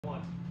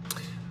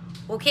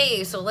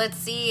Okay, so let's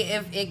see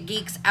if it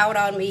geeks out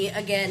on me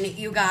again,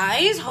 you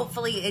guys.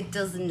 Hopefully it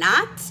does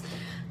not.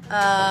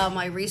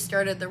 I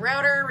restarted the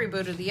router,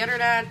 rebooted the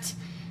internet.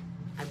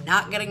 I'm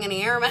not getting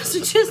any error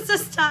messages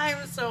this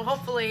time, so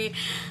hopefully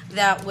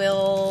that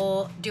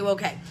will do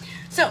okay.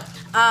 So,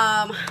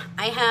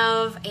 I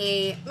have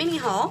a mini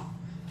haul,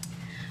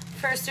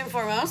 first and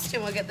foremost,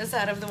 and we'll get this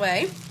out of the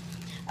way.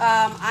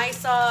 I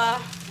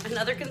saw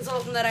another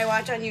consultant that I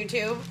watch on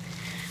YouTube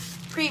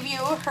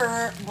preview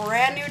her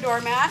brand new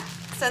doormat,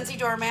 Scentsy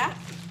doormat,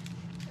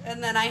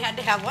 and then I had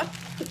to have one.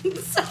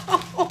 So,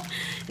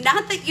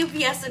 not that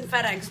UPS and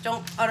FedEx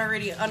don't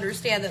already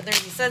understand that there's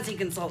a Scentsy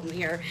consultant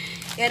here,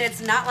 and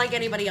it's not like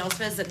anybody else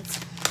visits,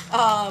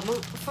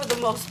 for the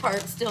most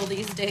part still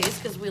these days,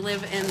 because we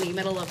live in the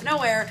middle of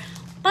nowhere,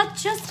 but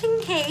just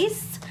in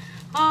case,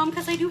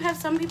 because I do have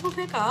some people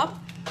pick up.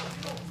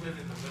 We don't live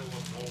in the middle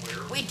of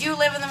nowhere. We do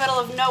live in the middle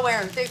of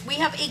nowhere. We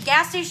have a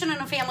gas station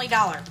and a Family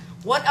Dollar.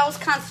 What else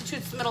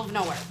constitutes the middle of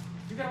nowhere?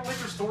 You got a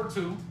liquor store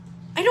too.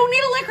 I don't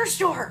need a liquor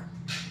store.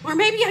 Or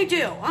maybe I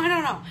do. I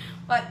don't know.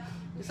 But,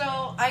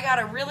 so I got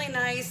a really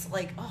nice,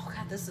 like, oh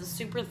God, this is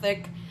super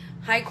thick,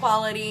 high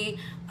quality,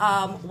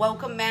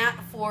 welcome mat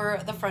for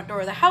the front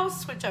door of the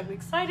house, which I'm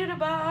excited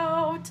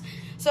about.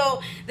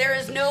 So there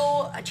is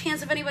no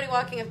chance of anybody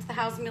walking up to the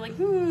house and be like,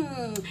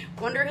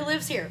 wonder who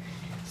lives here.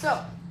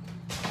 So,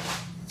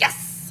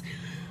 yes.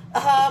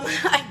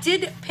 I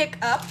did pick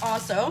up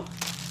also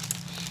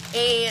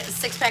a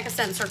 6-pack of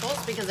scent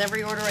circles, because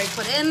every order I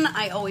put in,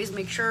 I always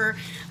make sure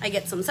I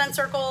get some scent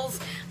circles.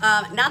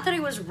 Not that I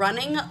was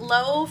running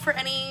low for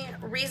any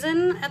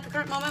reason at the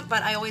current moment,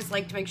 but I always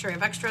like to make sure I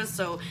have extras.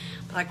 So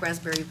black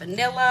raspberry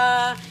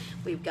vanilla,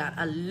 we've got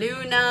a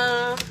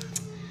Luna,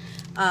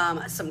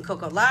 some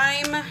cocoa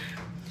lime,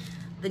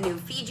 the new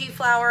Fiji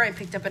flower, I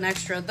picked up an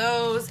extra of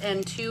those,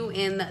 and 2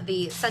 in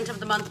the scent of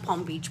the month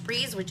Palm Beach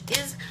Breeze, which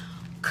is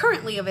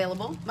currently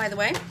available, by the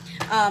way,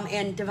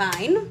 and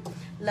Divine.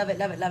 Love it,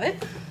 love it, love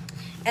it.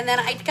 And then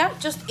I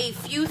got just a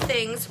few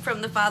things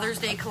from the Father's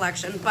Day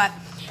collection, but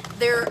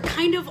they're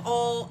kind of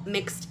all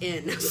mixed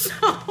in.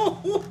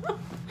 So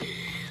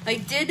I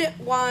did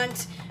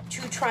want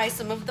to try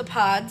some of the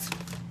pods.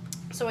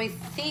 So I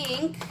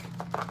think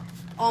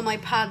all my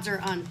pods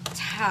are on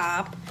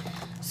top.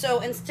 So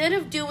instead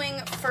of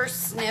doing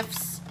first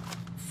sniffs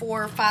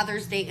for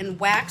Father's Day in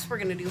wax, we're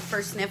gonna do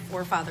first sniff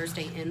for Father's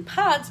Day in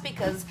pods,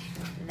 because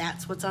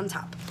that's what's on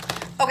top.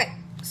 Okay.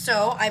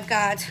 So I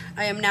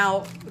am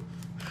now,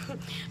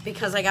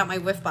 because I got my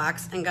whiff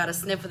box and got a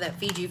sniff of that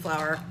Fiji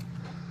flower,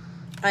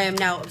 I am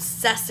now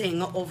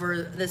obsessing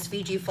over this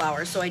Fiji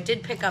flower. So I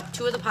did pick up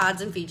 2 of the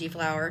pods in Fiji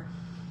flower.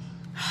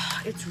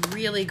 It's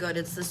really good.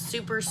 It's the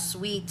super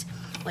sweet,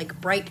 like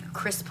bright,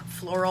 crisp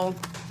floral.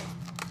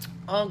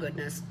 Oh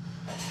goodness.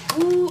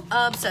 Ooh,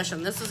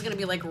 obsession. This is going to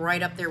be like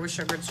right up there with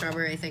sugared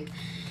strawberry, I think.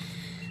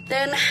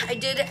 Then I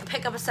did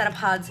pick up a set of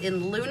pods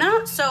in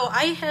Luna. So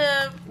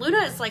Luna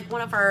is like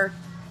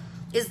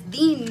is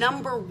the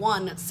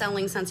 #1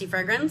 selling Scentsy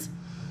fragrance.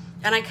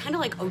 And I kind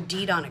of like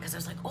OD'd on it, because I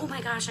was like, oh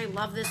my gosh, I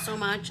love this so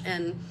much.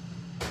 And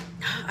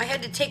I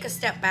had to take a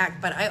step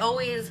back, but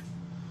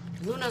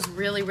Luna's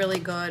really, really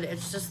good.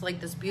 It's just like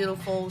this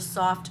beautiful,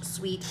 soft,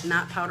 sweet,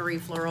 not powdery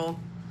floral.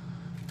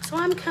 So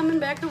I'm coming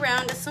back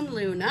around to some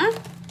Luna.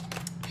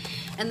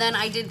 And then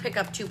I did pick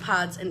up 2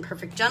 pods in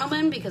Perfect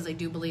Gentleman, because I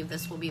do believe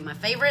this will be my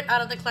favorite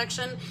out of the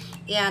collection,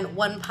 and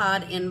 1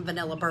 pod in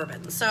Vanilla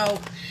Bourbon. So,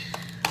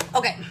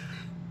 okay.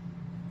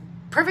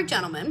 Perfect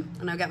Gentleman,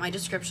 and I've got my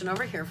description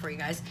over here for you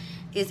guys,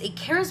 is a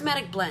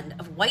charismatic blend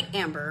of white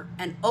amber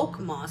and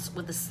oak moss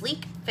with a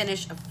sleek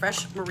finish of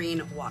fresh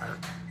marine water.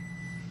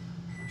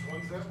 Which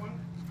one's that one?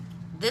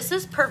 This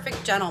is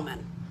Perfect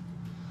Gentleman.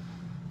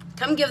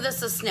 Come give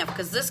this a sniff,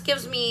 because this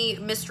gives me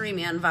Mystery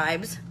Man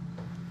vibes,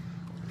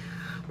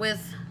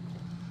 with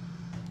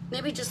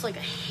maybe just like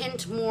a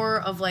hint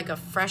more of like a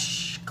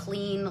fresh,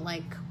 clean,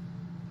 like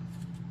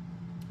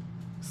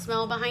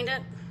smell behind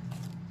it.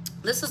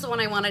 This is the one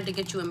I wanted to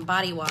get you in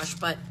body wash,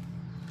 but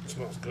it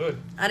smells good.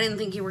 I didn't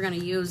think you were going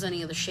to use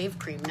any of the shave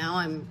cream. Now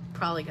I'm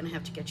probably going to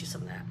have to get you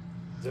some of that.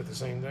 Is that the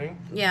same thing?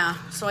 Yeah,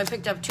 so I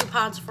picked up 2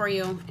 pods for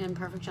you in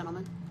Perfect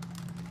Gentleman.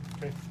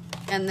 Okay.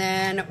 And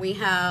then we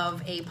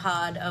have a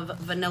pod of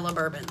Vanilla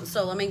Bourbon.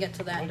 So let me get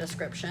to that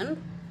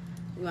description.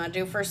 You want to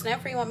do first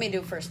sniff, or you want me to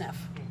do first sniff?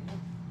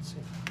 Let's see.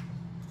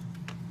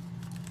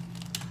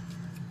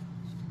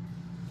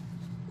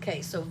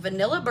 Okay, so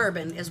Vanilla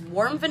Bourbon is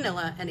warm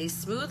vanilla and a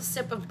smooth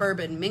sip of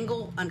bourbon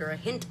mingle under a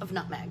hint of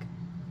nutmeg.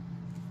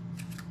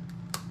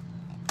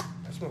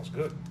 That smells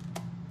good.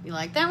 You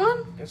like that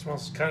one? It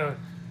smells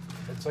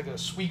it's like a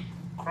sweet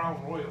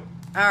Crown Royal.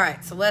 All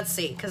right, so let's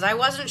see, because I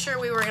wasn't sure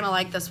we were going to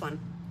like this one.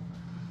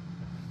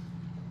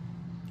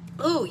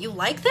 Ooh, you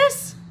like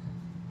this?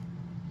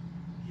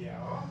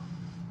 Yeah.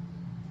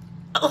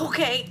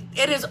 Okay,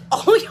 it is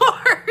all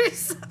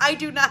yours. I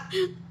do not.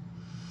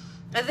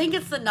 I think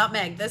it's the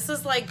nutmeg. This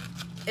is like,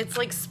 it's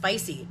like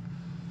spicy.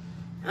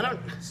 I don't.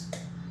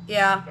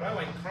 Yeah. But I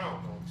like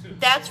Crown though too.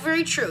 That's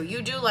very true.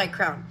 You do like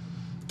Crown.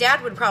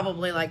 Dad would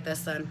probably like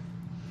this then.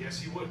 Yes,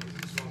 he would, because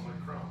it smells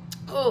like Crown.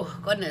 Oh,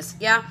 goodness.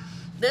 Yeah.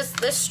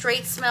 This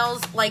straight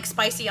smells like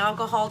spicy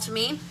alcohol to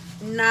me.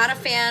 Not a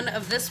fan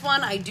of this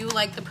one. I do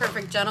like the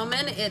Perfect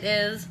Gentleman.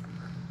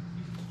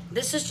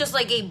 This is just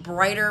like a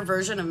brighter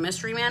version of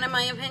Mystery Man, in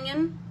my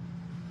opinion.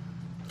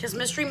 Because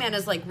Mystery Man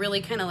is like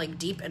really kind of like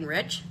deep and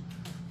rich.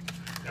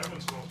 That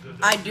one smells good.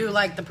 I do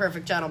like the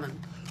Perfect Gentleman.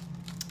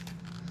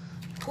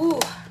 Ooh.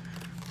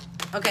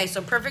 Okay,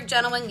 so Perfect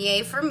Gentleman,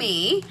 yay for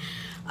me.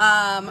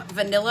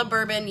 Vanilla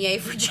Bourbon, yay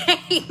for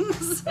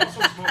James. It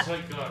also smells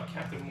like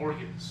Captain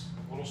Morgan's.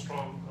 A little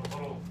strong, a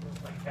little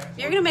like Captain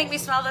You're going to make me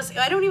smell this.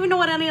 I don't even know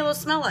what any of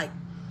those smell like.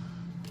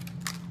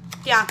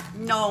 Yeah,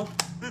 no.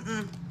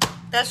 Mm-mm.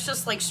 That's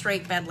just like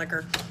straight bad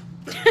liquor.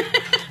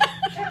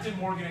 Captain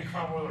Morgan and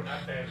Crown Royal are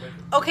not bad liquor.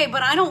 Okay,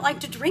 but I don't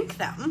like to drink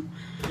them.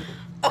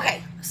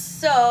 Okay,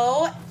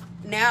 so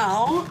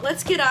now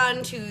let's get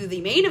on to the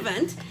main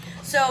event.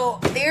 So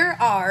there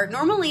are,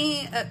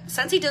 normally,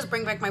 Scentsy does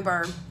bring back my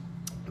bar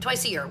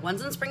twice a year.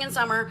 Once in spring and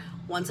summer,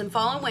 once in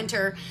fall and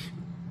winter.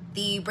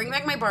 The Bring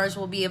Back My Bars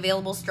will be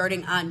available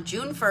starting on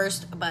June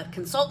 1st, but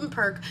Consultant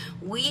Perk,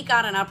 we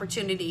got an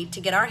opportunity to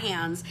get our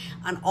hands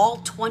on all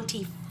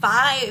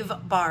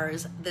 25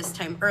 bars this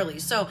time early.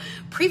 So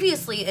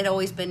previously it had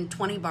always been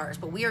 20 bars,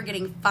 but we are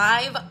getting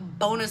 5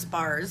 bonus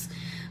bars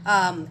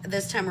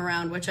this time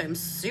around, which I'm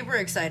super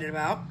excited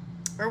about.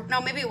 Or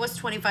no, maybe it was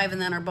 25, and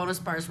then our bonus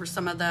bars were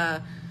some of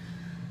the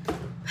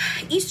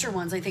Easter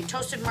ones, I think.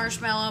 Toasted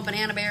marshmallow,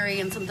 banana berry,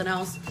 and something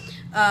else.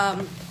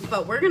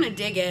 But we're going to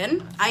dig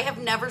in. I have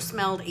never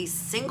smelled a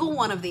single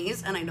one of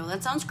these, and I know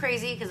that sounds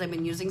crazy because I've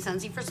been using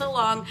Scentsy for so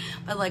long,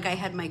 but like I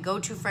had my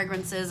go-to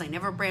fragrances. I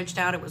never branched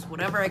out. It was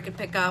whatever I could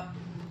pick up.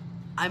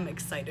 I'm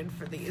excited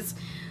for these.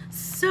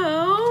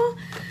 So,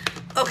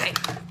 okay,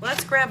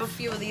 let's grab a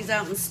few of these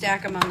out and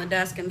stack them on the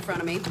desk in front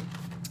of me.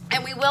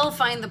 And we will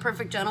find the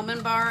Perfect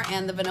Gentleman bar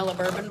and the Vanilla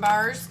Bourbon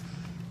bars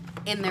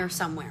in there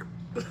somewhere.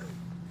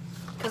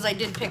 Because I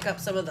did pick up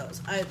some of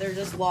those. They're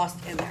just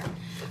lost in there.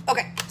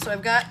 Okay, so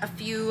I've got a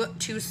few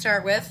to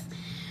start with.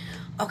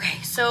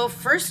 Okay, so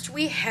first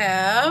we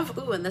have,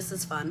 ooh, and this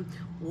is fun,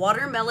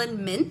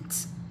 Watermelon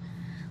Mint.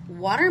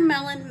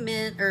 Watermelon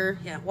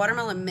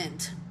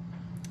Mint.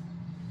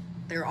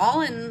 They're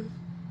all in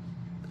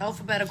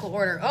alphabetical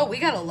order. Oh, we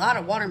got a lot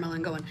of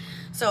watermelon going.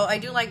 So I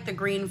do like the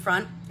green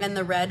front and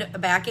the red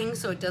backing,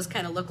 so it does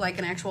kind of look like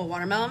an actual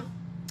watermelon.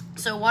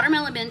 So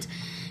Watermelon Mint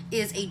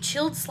is a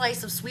chilled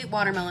slice of sweet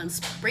watermelon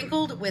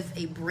sprinkled with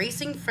a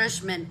bracing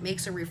fresh mint,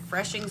 makes a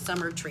refreshing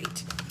summer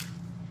treat.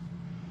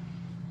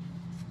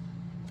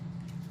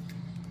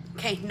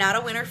 Okay, not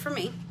a winner for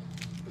me.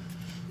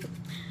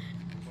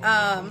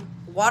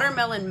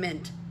 Watermelon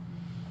Mint.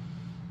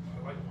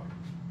 I like watermelon.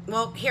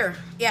 Well, here.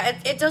 Yeah,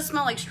 it does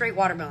smell like straight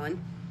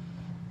watermelon.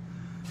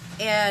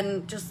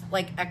 And just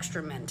like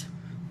extra mint.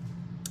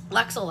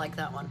 Lex will like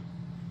that one.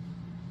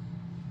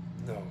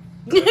 No.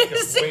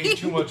 That's got way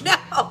too much.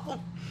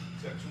 No.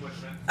 Is that too much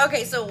mint?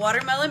 Okay, so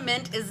Watermelon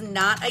Mint is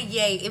not a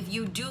yay. If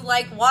you do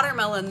like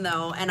watermelon,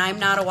 though, and I'm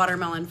not a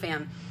watermelon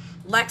fan,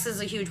 Lex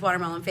is a huge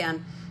watermelon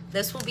fan,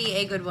 this will be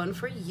a good one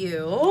for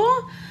you.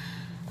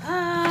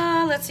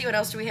 Let's see, what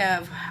else do we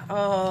have?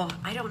 Oh,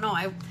 I don't know.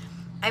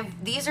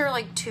 These are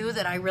like 2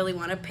 that I really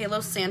wanted, Palo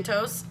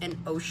Santos and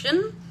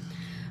Ocean.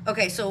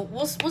 Okay, so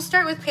we'll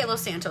start with Palo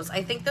Santos.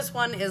 I think this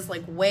one is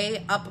like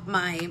way up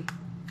my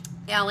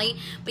alley,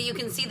 but you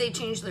can see they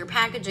changed their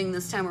packaging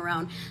this time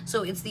around.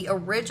 So it's the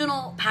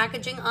original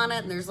packaging on it,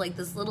 and there's like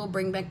this little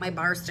Bring Back My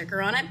Bar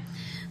sticker on it.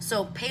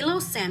 So Palo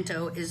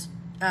Santo is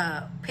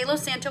Palo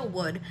Santo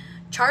wood,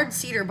 charred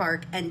cedar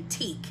bark, and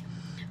teak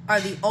are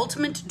the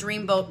ultimate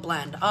dreamboat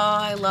blend. Oh,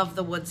 I love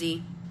the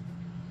woodsy.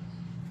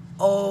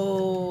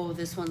 Oh,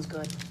 this one's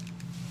good.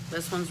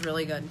 This one's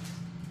really good.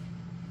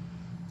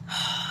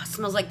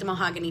 Smells like the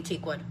mahogany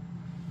teak wood.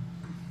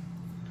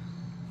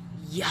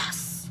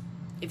 Yes.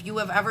 If you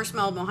have ever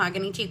smelled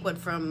mahogany teak wood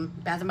from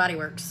Bath & Body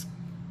Works,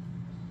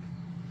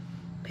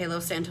 Palo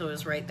Santo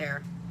is right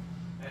there.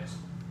 It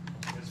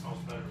smells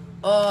better than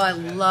Oh, I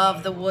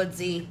love the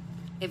woodsy.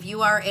 If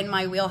you are in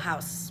my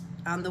wheelhouse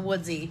on the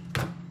woodsy,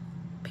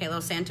 Palo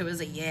Santo is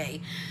a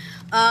yay.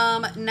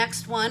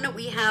 Next one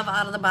we have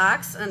out of the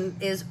box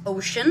and is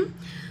Ocean.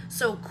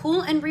 So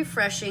cool and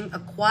refreshing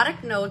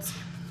aquatic notes,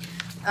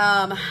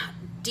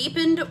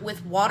 deepened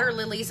with water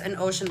lilies and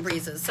ocean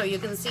breezes. So you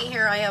can see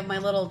here I have my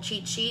little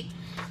cheat sheet.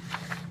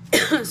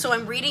 So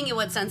I'm reading you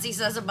what Scentsy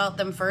says about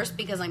them first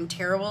because I'm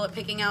terrible at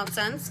picking out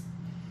scents.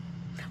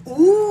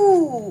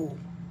 Ooh.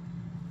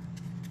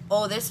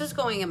 Oh, this is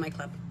going in my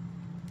clip.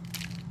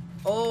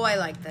 Oh, I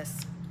like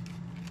this.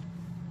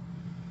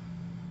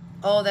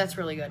 Oh, that's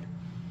really good.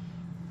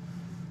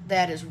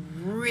 That is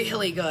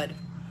really good.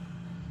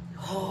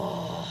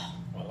 Oh.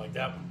 I like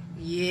that one.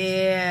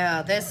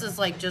 Yeah, this is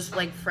like just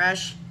like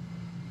fresh,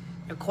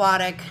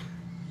 aquatic,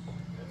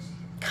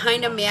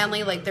 kind of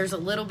manly. Like there's a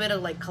little bit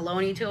of like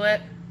cologne to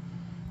it.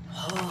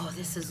 Oh,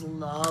 this is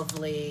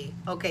lovely.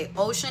 Okay,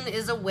 Ocean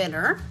is a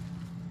winner.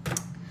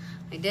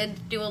 I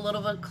did do a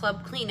little bit of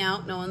club clean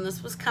out knowing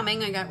this was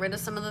coming. I got rid of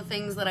some of the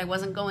things that I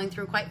wasn't going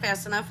through quite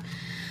fast enough.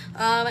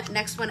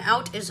 Next one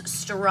out is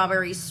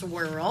Strawberry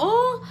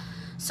Swirl.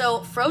 So,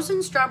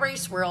 frozen strawberry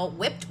swirl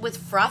whipped with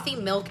frothy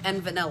milk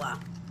and vanilla.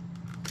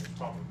 It's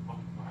probably up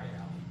my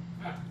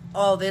alley.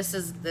 Oh, this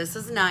is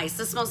nice.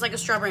 This smells like a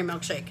strawberry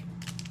milkshake.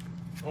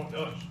 Oh, it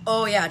does.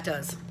 Oh, yeah, it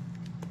does.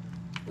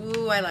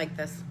 Ooh, I like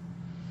this.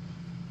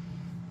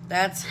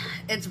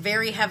 It's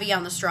very heavy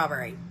on the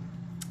strawberry.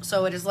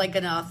 So it is like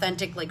an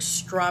authentic like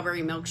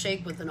strawberry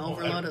milkshake with an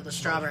overload of the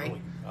strawberry.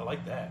 Really, I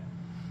like that.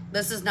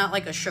 This is not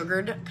like a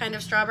sugared kind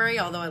of strawberry,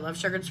 although I love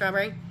sugared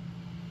strawberry.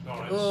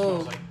 No, it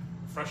smells like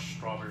fresh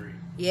strawberry.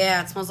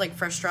 Yeah, it smells like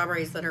fresh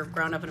strawberries that are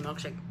ground up in a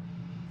milkshake.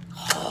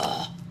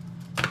 Oh.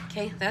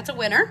 Okay, that's a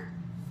winner.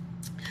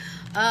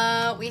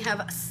 We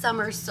have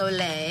Summer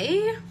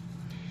Soleil.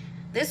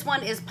 This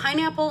one is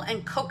pineapple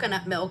and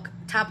coconut milk,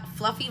 top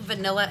fluffy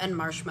vanilla and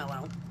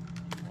marshmallow.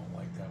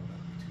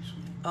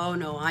 Oh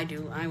no, I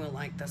do. I will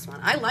like this one.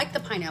 I like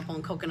the pineapple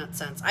and coconut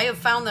scents. I have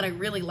found that I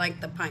really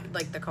like the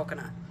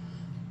coconut.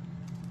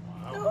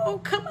 Wow. Oh,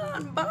 come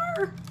on,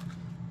 bar.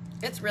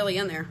 It's really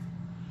in there.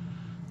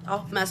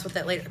 I'll mess with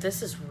it later.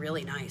 This is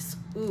really nice.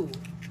 Ooh.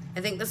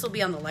 I think this will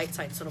be on the light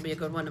side, so it'll be a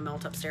good one to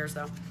melt upstairs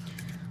though.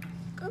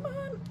 Come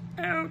on,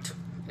 out.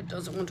 It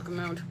doesn't want to come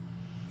out.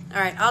 All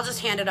right, I'll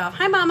just hand it off.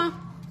 Hi, Mama.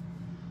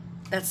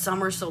 That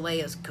Summer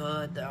Soleil is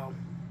good though.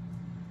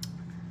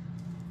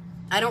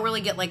 I don't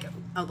really get like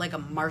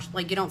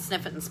you don't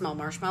sniff it and smell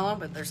marshmallow,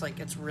 but there's like,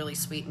 it's really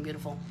sweet and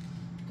beautiful.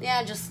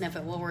 Yeah, just sniff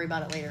it. We'll worry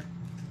about it later.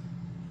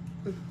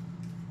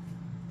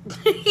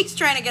 He's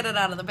trying to get it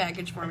out of the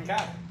package for me. I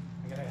got it.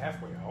 I got it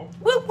halfway out.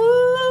 Whoop,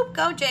 whoop.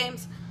 Go,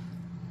 James.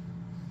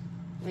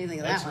 What do you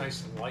think of that one?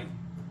 That's nice and light.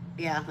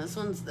 Yeah,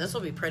 this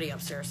will be pretty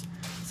upstairs.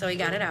 So he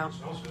got it out. It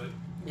smells good.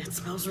 It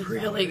smells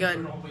really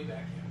good. All the way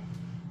back in.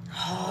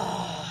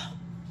 Oh.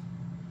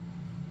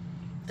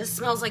 This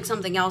smells like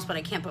something else, but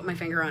I can't put my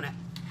finger on it.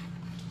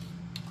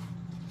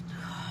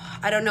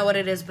 I don't know what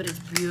it is, but it's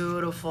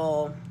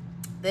beautiful.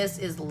 This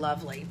is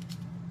lovely.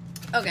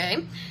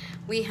 Okay,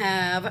 we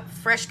have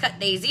Fresh Cut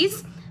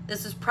Daisies.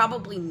 This is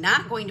probably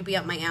not going to be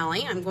up my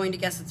alley. I'm going to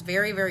guess it's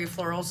very, very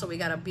floral. So we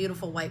got a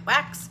beautiful white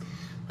wax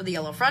with a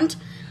yellow front.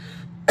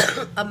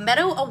 A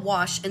meadow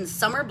awash in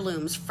summer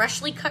blooms,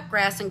 freshly cut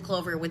grass and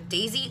clover with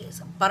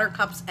daisies,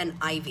 buttercups, and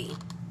ivy.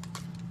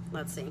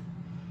 Let's see.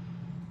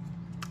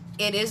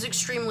 It is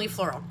extremely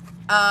floral.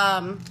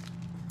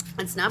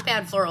 It's not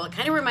bad floral. It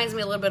kind of reminds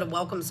me a little bit of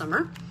Welcome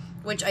Summer,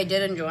 which I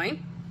did enjoy.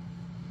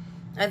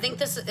 I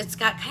think it's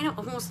got kind of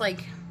almost kind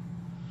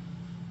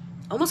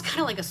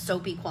of like a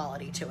soapy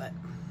quality to it.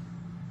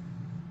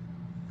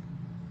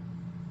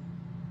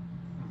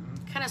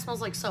 Kind of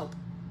smells like soap,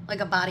 like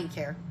a body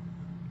care.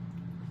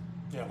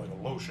 Yeah, like a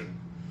lotion.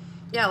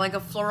 Yeah, like a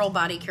floral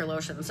body care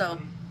lotion.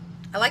 So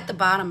I like the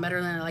bottom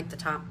better than I like the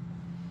top.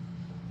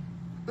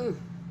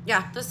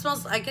 Yeah, this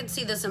smells, I could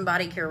see this in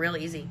body care real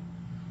easy.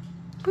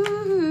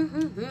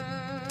 Ooh,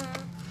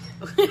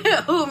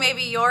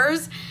 maybe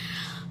yours.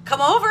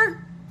 Come over.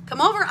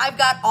 I've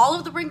got all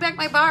of the Bring Back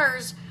My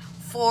Bars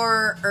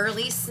for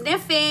early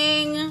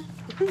sniffing.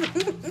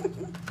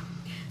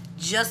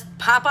 Just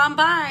pop on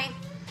by.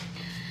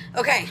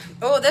 Okay.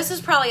 Oh, this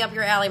is probably up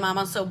your alley,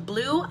 Mama. So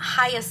blue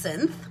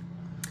hyacinth.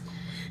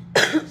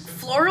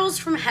 Florals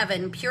from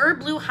heaven. Pure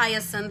blue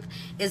hyacinth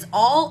is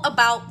all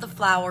about the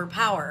flower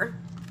power.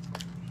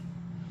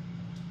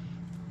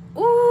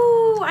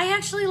 Ooh, I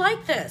actually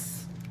like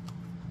this.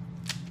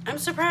 I'm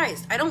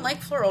surprised. I don't like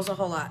florals a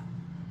whole lot.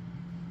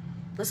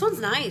 This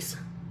one's nice.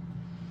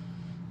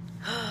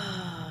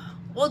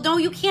 Well, no,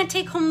 you can't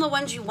take home the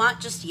ones you want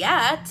just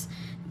yet.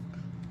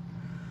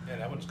 Yeah,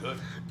 that one's good.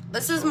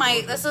 This is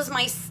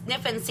my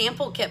sniff and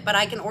sample kit, but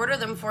I can order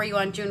them for you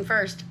on June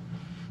 1st.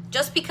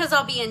 Just because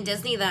I'll be in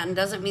Disney then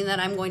doesn't mean that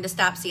I'm going to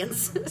stop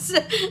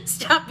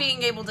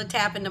being able to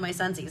tap into my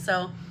Scentsy.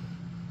 So,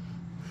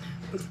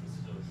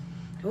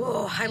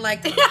 ooh, I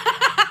like that.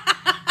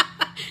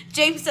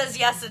 James says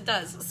yes, it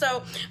does.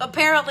 So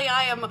apparently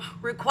I am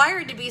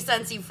required to be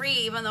Scentsy free,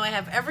 even though I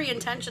have every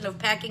intention of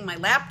packing my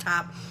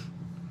laptop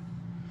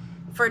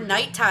for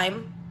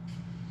nighttime.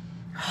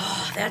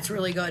 Oh, that's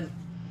really good.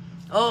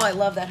 Oh, I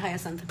love that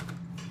hyacinth.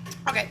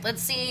 Okay,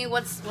 let's see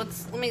let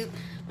me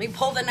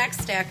pull the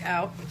next stack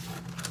out.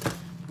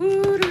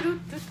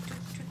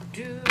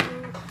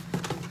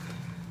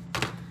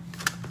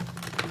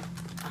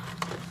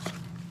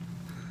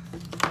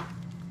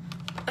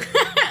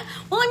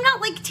 Well, I'm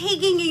not like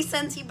taking a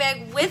Scentsy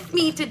bag with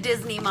me to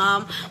Disney,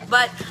 Mom,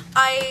 but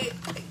I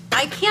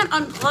can't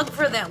unplug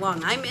for that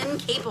long. I'm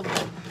incapable.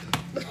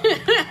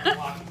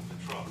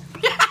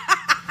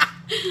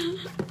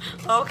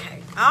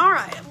 Okay, all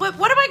right. What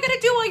am I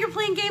gonna do while you're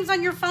playing games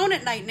on your phone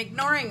at night and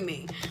ignoring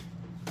me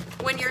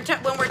when we're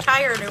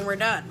tired and we're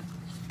done?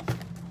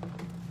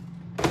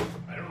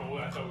 I don't know.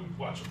 I thought we'd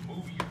watch a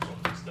movie or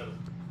something instead of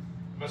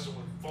messing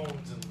with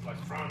phones and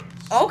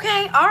electronics.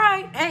 Okay, all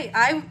right. Hey,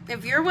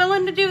 if you're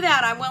willing to do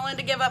that, I'm willing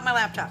to give up my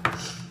laptop.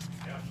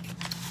 Yeah.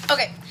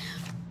 Okay,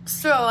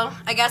 so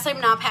I guess I'm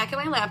not packing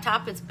my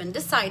laptop. It's been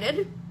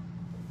decided.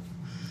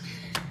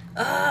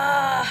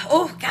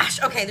 Oh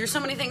gosh. Okay, there's so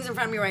many things in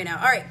front of me right now.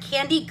 All right,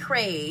 Candy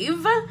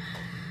Crave.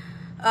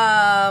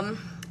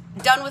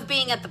 Done with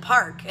being at the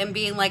park and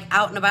being like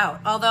out and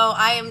about. Although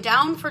I am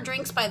down for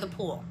drinks by the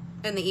pool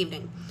in the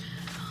evening.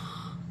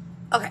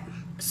 Okay,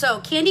 so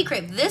Candy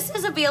Crave. This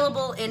is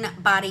available in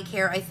body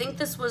care. I think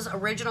this was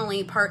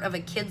originally part of a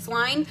kids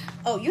line.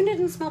 Oh, you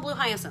didn't smell blue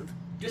hyacinth.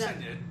 Yes, I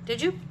did.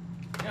 Did you?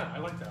 Yeah, I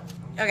like that one.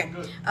 Okay.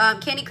 Good.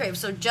 Candy Crave.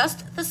 So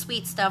just the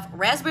sweet stuff: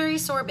 raspberry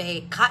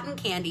sorbet, cotton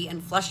candy,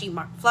 and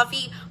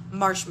fluffy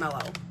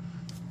marshmallow.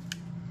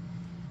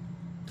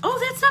 Oh,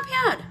 that's not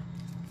bad.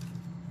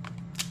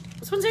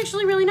 This one's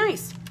actually really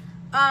nice.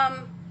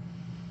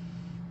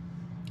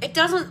 It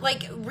doesn't,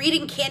 like,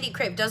 reading Candy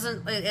Crave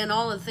doesn't, and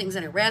all the things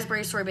in it,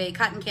 raspberry sorbet,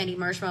 cotton candy,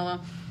 marshmallow.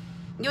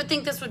 You would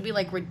think this would be,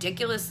 like,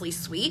 ridiculously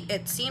sweet.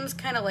 It seems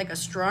kind of like a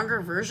stronger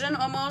version,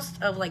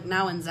 almost, of, like,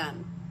 Now and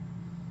Zen.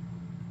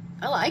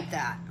 I like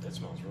that. That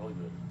smells really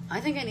good. I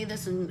think I need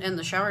this in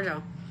the shower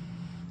gel.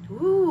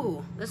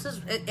 Ooh, this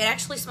is, it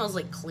actually smells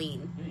like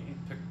clean. Yeah, you need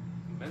to pick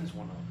the men's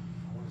one up.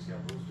 I want to see how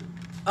those do.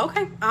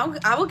 Okay,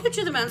 I will get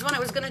you the men's one. I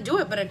was going to do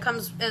it, but it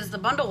comes as the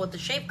bundle with the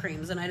shave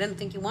creams, and I didn't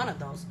think you wanted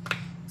those.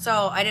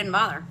 So I didn't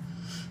bother.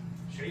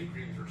 Shave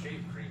creams or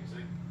shave creams?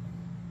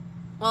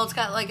 Well, it's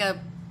got like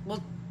a...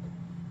 Well,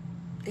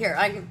 here,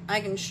 I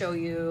can show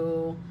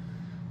you...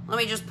 Let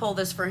me just pull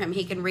this for him.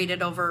 He can read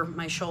it over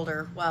my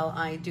shoulder while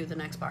I do the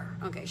next bar.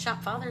 Okay,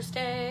 Shop Father's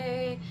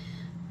Day.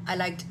 I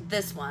liked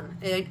this one.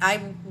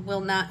 I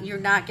will not...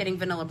 You're not getting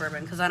vanilla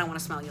bourbon, because I don't want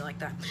to smell you like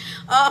that.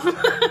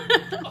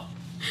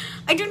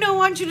 I do not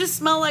want you to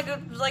smell like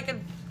a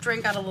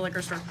drink out of the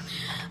liquor store.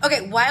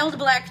 Okay, Wild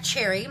Black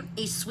Cherry,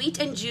 a sweet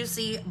and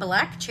juicy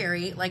black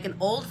cherry, like an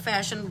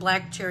old-fashioned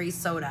black cherry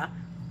soda.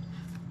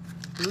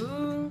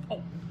 Ooh.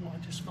 Oh, well, I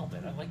just smelled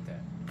that. I like that.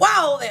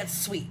 Wow, that's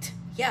sweet.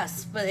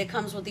 Yes, but it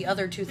comes with the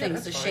other two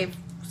things. The fine. shave,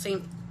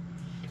 same.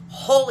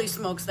 Holy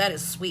smokes, that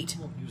is sweet.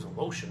 I won't use a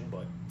lotion,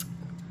 but...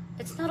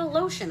 It's not a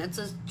lotion. It's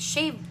a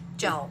shave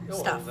gel Oh,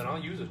 stuff. then I'll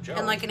use a gel.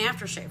 And like an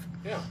aftershave.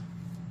 Yeah.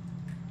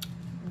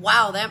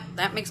 Wow,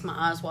 that makes my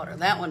eyes water.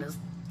 That one is...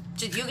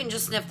 You can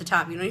just sniff the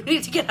top. You don't even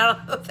need to get out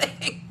of the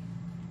thing.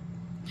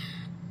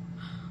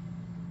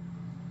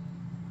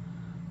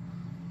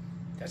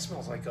 That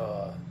smells like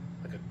a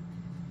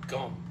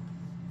gum.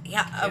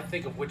 Yeah. I can't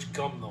think of which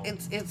gum, though.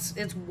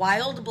 It's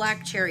Wild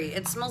Black Cherry.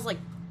 It smells like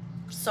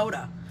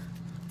soda.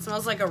 It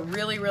smells like a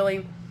really,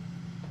 really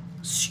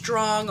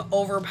strong,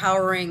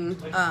 overpowering...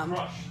 like a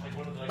crush.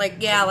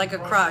 Like a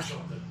crush.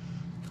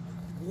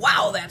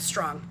 Wow, that's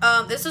strong.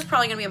 This is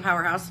probably going to be a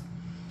powerhouse.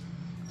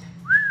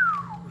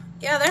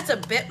 Yeah, that's a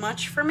bit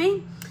much for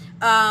me.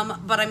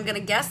 But I'm going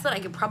to guess that I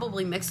could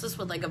probably mix this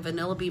with like a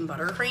vanilla bean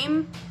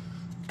buttercream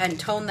and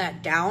tone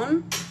that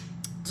down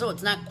so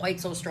it's not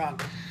quite so strong.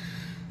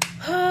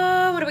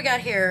 What do we got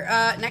here?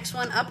 Next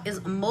one up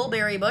is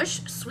Mulberry Bush.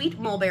 Sweet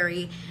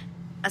mulberry,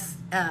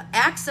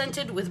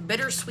 accented with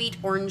bittersweet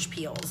orange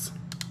peels.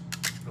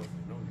 Oh, if I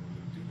know you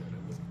would do that, I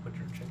wouldn't put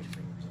your chicken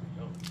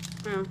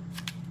fingers on it.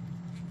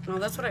 Well,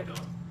 that's what I do.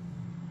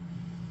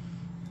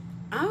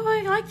 Oh,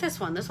 I like this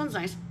one. This one's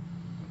nice.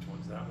 Which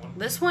one's that one?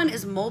 This one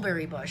is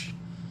Mulberry Bush.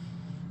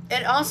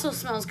 It also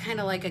smells kind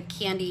of like a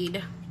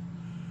candied...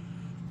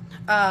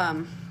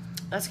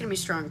 that's going to be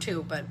strong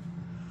too, but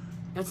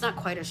it's not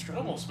quite as It strong.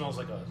 almost smells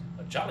like a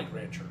Jolly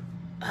Rancher.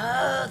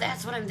 Oh,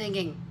 that's what I'm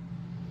thinking.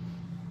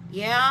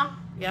 Yeah,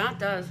 it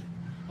does.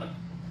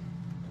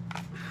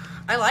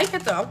 I like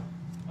it though.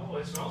 Oh,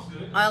 it smells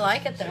good. I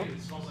like it though.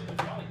 It smells like a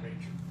Jolly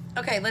Rancher.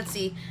 Okay, let's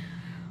see.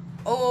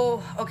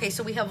 Oh, okay,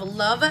 so we have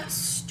Love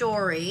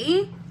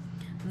Story.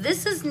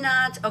 This is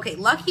not... Okay,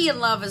 Lucky in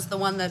Love is the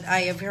one that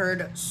I have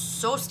heard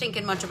so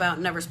stinking much about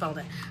and never smelled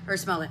it.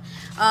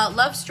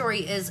 Love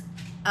Story is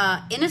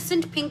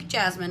innocent pink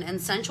jasmine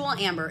and sensual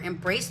amber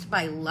embraced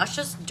by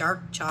luscious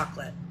dark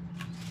chocolate.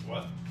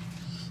 What?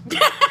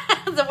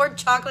 The word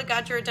chocolate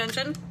got your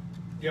attention?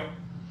 Yep.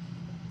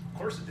 Of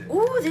course it did.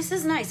 Ooh, this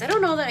is nice. I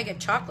don't know that I get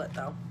chocolate,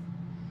 though.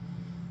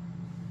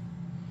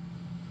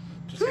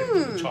 Just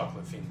get the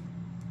chocolate thing.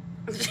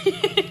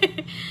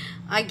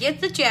 I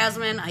get the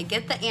jasmine. I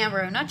get the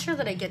amber. I'm not sure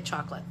that I get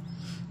chocolate.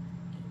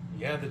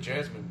 Yeah, the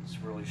jasmine's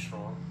really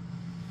strong.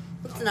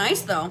 It's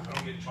nice, though. I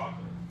don't get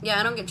chocolate. Yeah,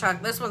 I don't get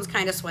chocolate. This one's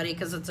kind of sweaty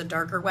because it's a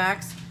darker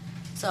wax.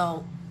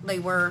 So they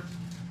were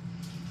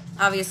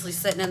obviously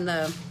sitting in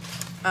the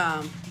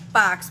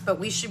box, but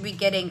we should be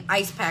getting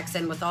ice packs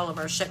in with all of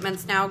our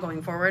shipments now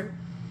going forward.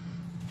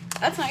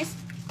 That's nice.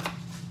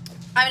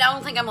 I mean, I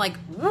don't think I'm like,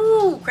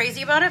 woo,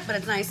 crazy about it, but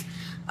it's nice.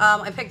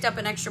 I picked up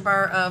an extra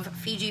bar of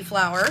Fiji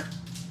flour.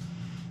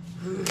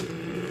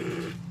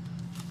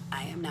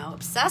 I am now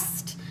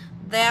obsessed.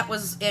 That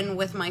was in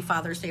with my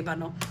Father's Day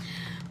bundle.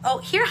 Oh,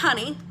 here,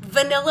 honey,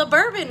 vanilla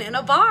bourbon in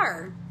a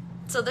bar.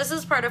 So this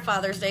is part of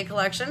Father's Day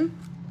collection.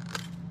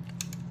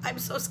 I'm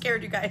so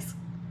scared, you guys.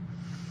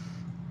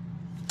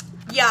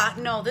 Yeah,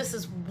 no, this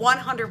is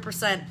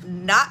 100%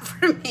 not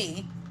for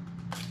me.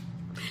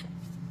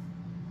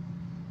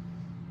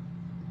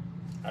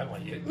 I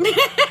like it.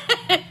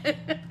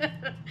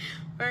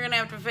 We're going to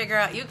have to figure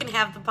out. You can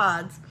have the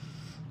pods.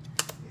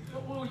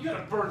 Well, you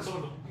gotta burn some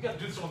of the. You gotta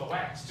do some of the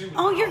wax too.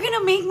 Oh, you're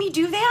gonna make me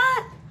do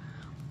that?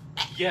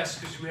 Yes,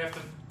 because you have to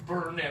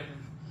burn that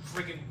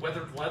freaking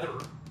weathered leather.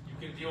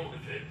 You can deal with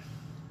it.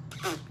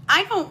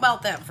 I don't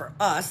melt that for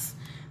us.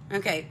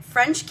 Okay,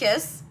 French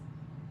kiss.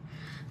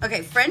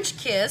 Okay, French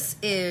kiss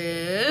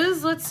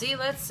is, let's see.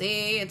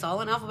 It's all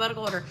in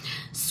alphabetical order.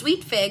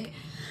 Sweet fig,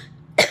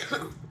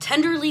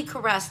 tenderly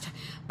caressed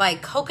by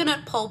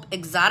coconut pulp,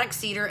 exotic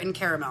cedar, and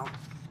caramel.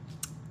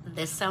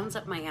 This sounds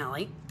up my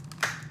alley.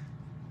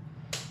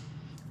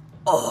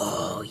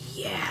 Oh,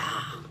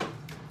 yeah.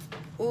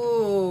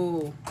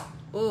 Ooh,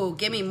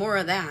 give me more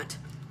of that.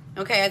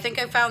 Okay, I think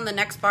I found the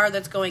next bar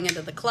that's going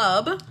into the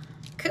club.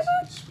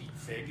 Sweet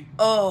fig.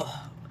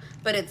 Oh,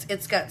 but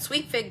it's got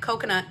sweet fig,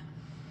 coconut.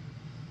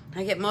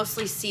 I get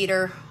mostly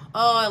cedar.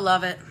 Oh, I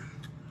love it.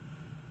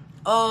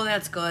 Oh,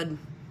 that's good.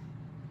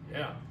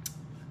 Yeah.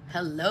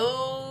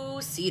 Hello,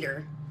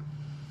 cedar.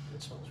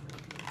 That smells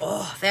really good.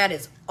 Oh, that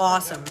is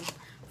awesome.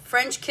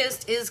 French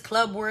kissed is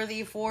club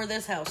worthy for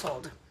this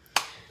household.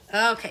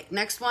 Okay,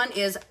 next one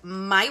is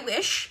My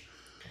Wish.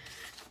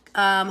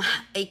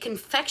 A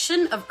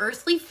confection of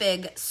earthly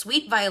fig,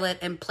 sweet violet,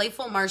 and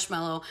playful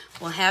marshmallow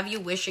will have you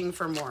wishing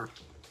for more.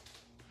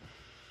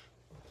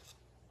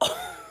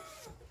 Oh.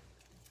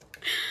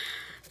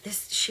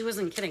 She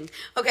wasn't kidding.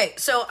 Okay,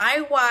 so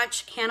I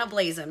watch Hannah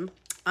Blazin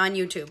on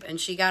YouTube,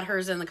 and she got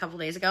hers in a couple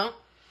days ago.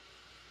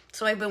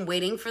 So I've been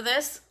waiting for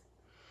this.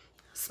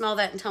 Smell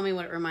that and tell me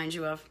what it reminds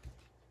you of.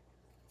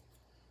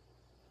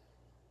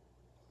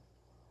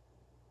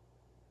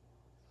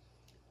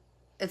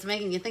 It's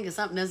making you think of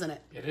something, isn't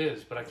it? It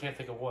is, but I can't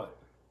think of what.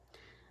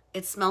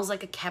 It smells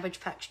like a Cabbage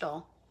Patch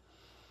doll.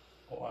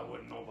 Oh, I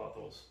wouldn't know about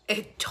those.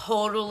 It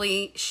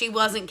totally, she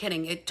wasn't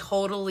kidding. It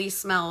totally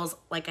smells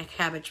like a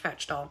Cabbage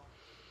Patch doll.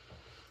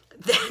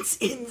 That's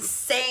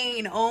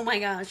insane. Oh my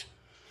gosh.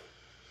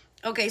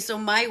 Okay, so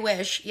My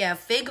Wish. Yeah,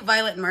 fig,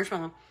 violet, and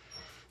marshmallow.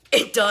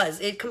 It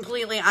does. It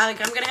completely, I'm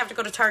going to have to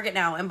go to Target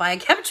now and buy a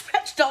Cabbage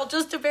Patch doll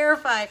just to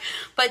verify.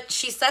 But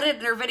she said it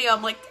in her video.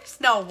 I'm like, there's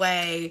no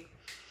way.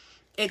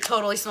 It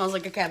totally smells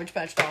like a Cabbage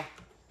Patch doll.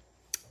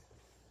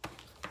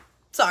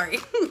 Sorry.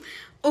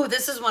 Oh,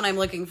 this is one I'm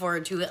looking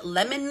forward to.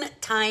 Lemon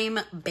Thyme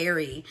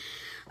Berry.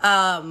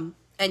 And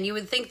you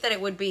would think that it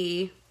would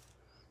be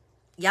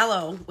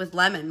yellow with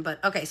lemon,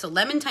 but okay, so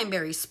lemon thyme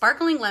berry,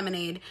 sparkling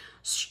lemonade,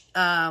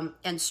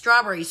 and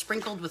strawberry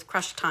sprinkled with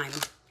crushed thyme.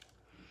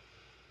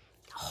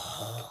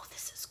 Oh,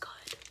 this is good.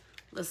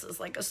 This is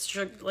like a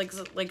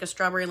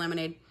strawberry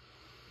lemonade,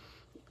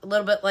 a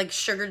little bit like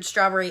sugared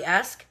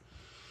strawberry-esque.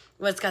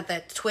 But it's got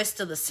that twist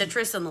of the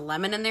citrus and the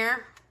lemon in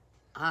there.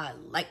 I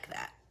like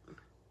that.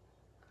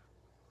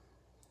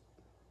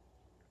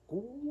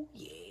 Oh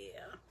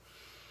yeah.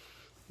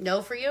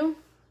 No for you?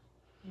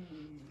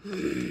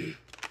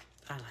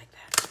 I like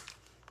that.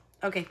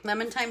 Okay,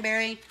 lemon thyme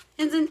berry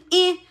is an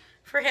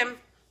for him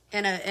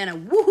and a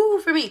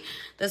woohoo for me.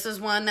 This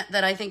is one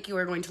that I think you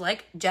are going to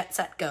like. Jet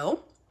Set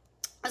Go.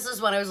 This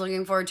is what I was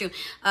looking forward to.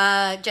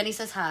 Jenny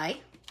says hi.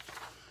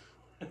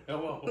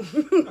 Hello.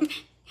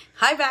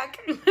 Hi back.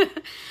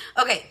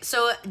 Okay,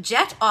 so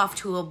jet off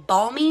to a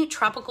balmy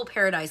tropical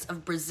paradise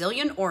of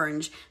Brazilian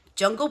orange,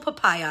 jungle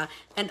papaya,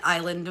 and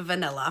island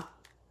vanilla.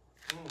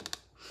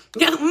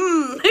 Yeah,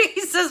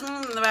 he says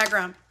in the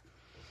background.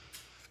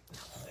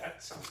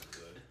 That sounds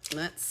good.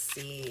 Let's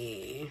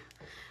see.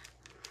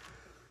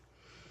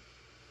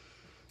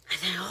 I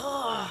think,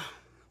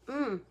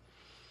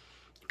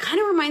 kind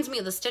of reminds me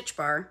of the Stitch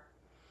Bar,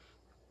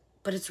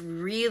 but it's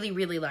really,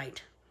 really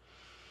light.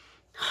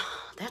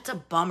 That's a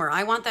bummer.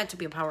 I want that to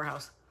be a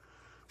powerhouse.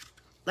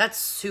 That's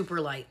super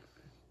light.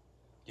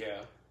 Yeah.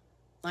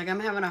 Like,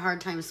 I'm having a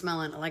hard time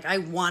smelling it. Like, I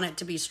want it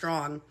to be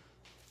strong.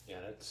 Yeah,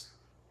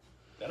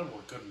 that'll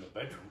work good in the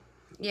bedroom.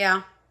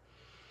 Yeah.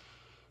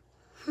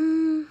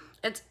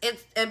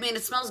 I mean,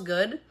 it smells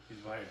good. You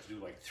might have to do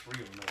like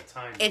 3 of them at a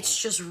time.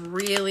 It's just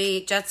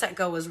really, Jet Set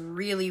Go is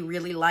really,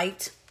 really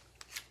light.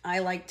 I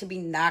like to be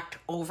knocked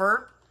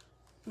over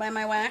by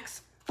my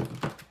wax.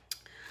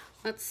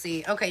 Let's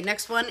see. Okay,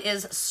 next one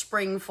is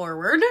Spring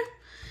Forward.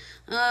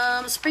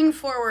 Spring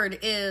Forward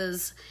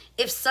is,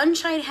 if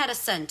sunshine had a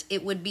scent,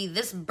 it would be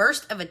this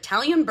burst of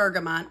Italian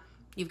bergamot.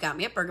 You've got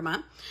me at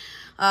bergamot.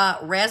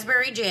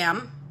 Raspberry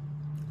jam.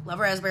 Love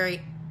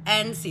raspberry.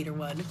 And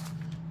cedarwood.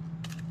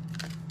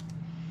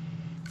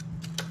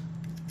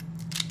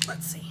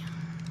 Let's see.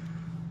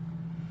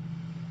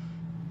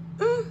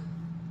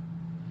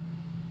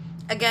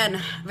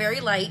 Again, very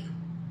light.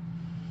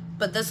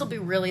 But this will be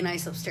really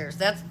nice upstairs.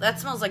 That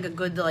smells like a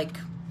good, like,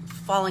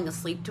 falling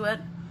asleep to it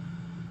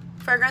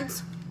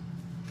fragrance.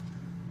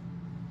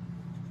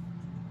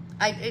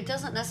 It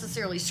doesn't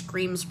necessarily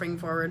scream Spring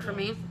Forward for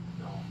me.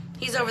 No.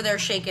 He's over there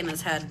shaking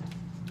his head.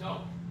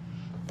 No.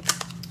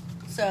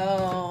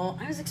 So,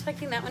 I was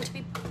expecting that one to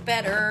be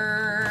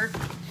better.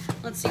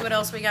 Let's see what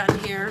else we got in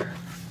here.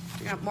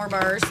 We got more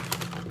bars.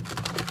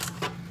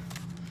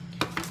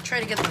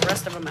 Try to get the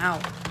rest of them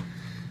out.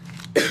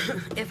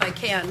 If I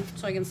can,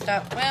 so I can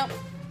stop. Well,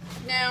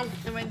 no,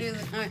 if I do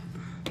this,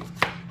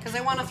 because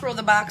I want to throw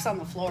the box on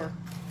the floor.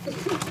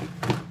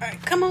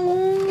 Alright, come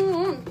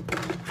on.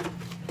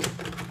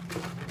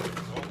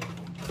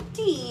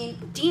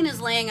 Dean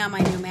is laying on my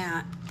new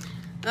mat.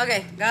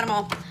 Okay, got them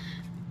all.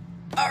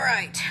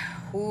 Alright.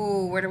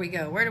 Ooh, where do we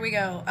go? Where do we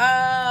go?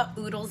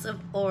 Oodles of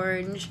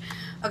Orange.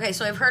 Okay,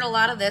 so I've heard a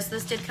lot of this.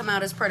 This did come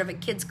out as part of a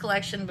kids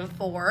collection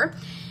before.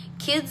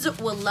 Kids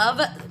will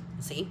love,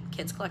 see,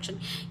 kids collection.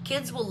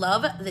 Kids will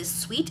love this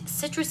sweet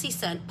citrusy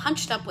scent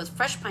punched up with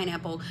fresh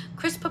pineapple,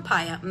 crisp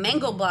papaya,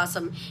 mango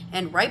blossom,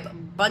 and ripe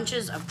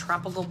bunches of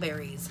tropical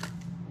berries.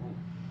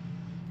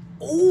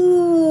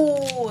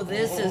 Ooh,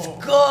 this is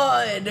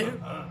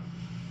good.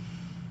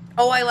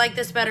 Oh, I like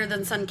this better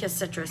than Sunkissed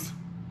Citrus.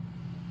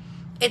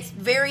 It's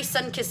very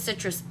Sunkissed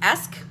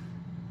Citrus-esque,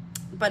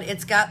 but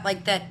it's got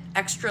like that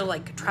extra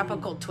like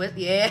tropical twist.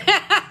 Yeah,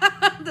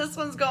 this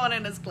one's going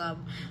in his club.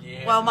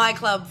 Yeah. Well, my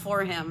club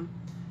for him.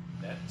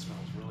 That smells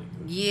really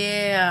good.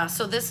 Yeah,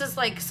 so this is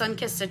like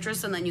Sunkissed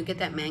Citrus, and then you get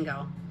that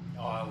mango.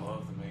 Oh, I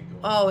love the mango.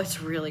 Oh, it's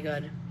really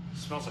good. It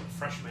smells like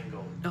fresh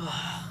mango.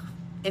 Oh,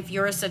 if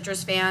you're a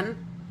citrus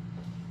fan,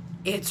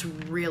 it's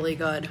really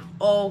good.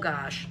 Oh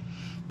gosh.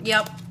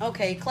 Yep.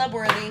 Okay, club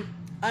worthy.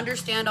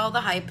 Understand all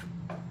the hype.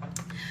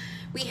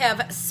 We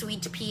have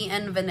Sweet Pea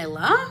and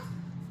Vanilla.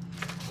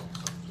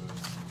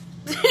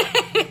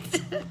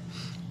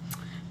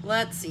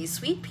 Let's see.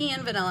 Sweet Pea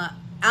and Vanilla.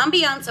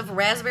 Ambiance of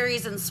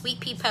raspberries and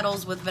sweet pea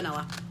petals with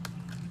vanilla.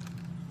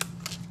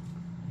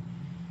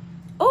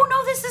 Oh,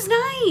 no, this is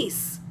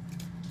nice.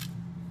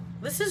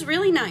 This is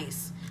really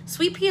nice.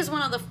 Sweet pea is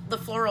one of the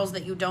florals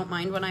that you don't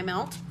mind when I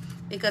melt,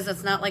 because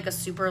it's not like a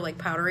super like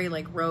powdery,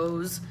 like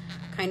rose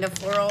kind of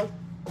floral.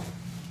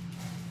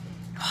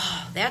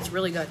 Oh, that's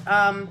really good.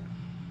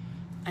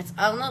 It's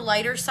on the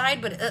lighter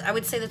side, but I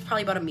would say that's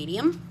probably about a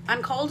medium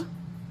on cold.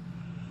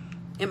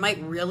 It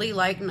might really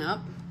lighten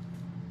up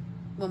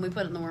when we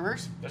put it in the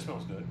warmers. That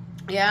smells good.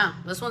 Yeah,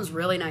 this one's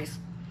really nice.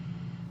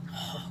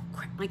 Oh,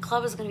 crap. My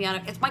club is going to be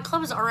out of... my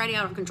club is already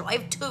out of control. I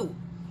have 2.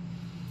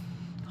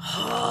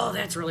 Oh,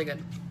 that's really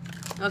good.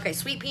 Okay,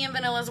 Sweet Pea and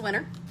Vanilla is a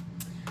winner.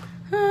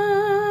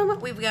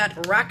 We've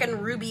got Rockin'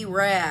 Ruby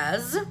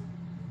Raz.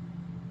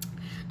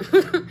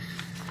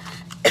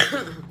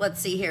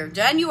 Let's see here.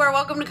 Jen, you are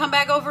welcome to come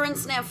back over and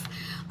sniff.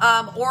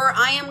 Or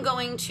I am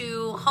going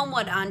to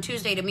Homewood on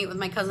Tuesday to meet with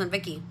my cousin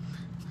Vicky.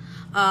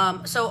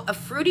 So a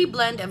fruity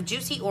blend of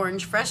juicy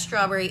orange, fresh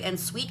strawberry, and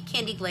sweet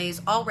candy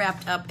glaze all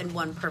wrapped up in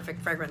one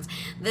perfect fragrance.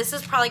 This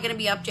is probably going to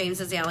be up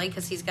James's alley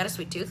because he's got a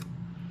sweet tooth.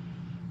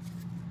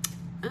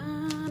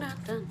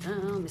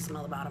 Let me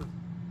smell the bottom.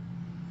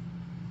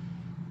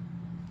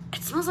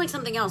 It smells like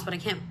something else, but I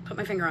can't put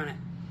my finger on it.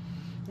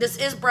 This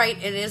is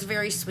bright. It is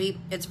very sweet.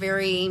 It's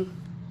very,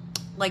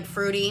 like,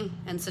 fruity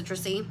and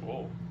citrusy.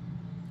 Whoa.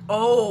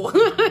 Oh.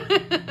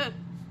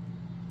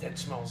 That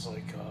smells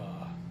like,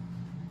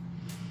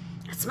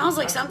 It smells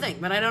like something,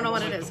 but I don't know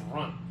what it is. The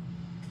Run.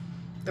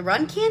 The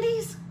Run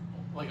candies?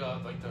 Like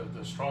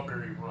the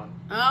strawberry Run.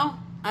 Oh,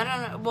 I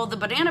don't know. Well, the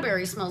banana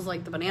berry smells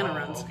like the banana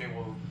runs. Okay,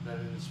 well, then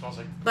it smells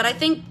like... But I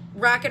think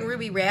Rockin'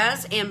 Ruby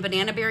Raz and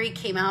Banana Berry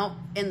came out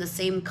in the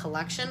same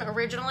collection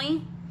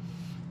originally.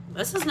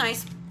 This is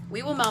nice.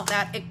 We will melt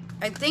that.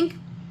 I think...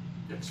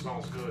 It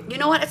smells good. You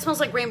know what? It smells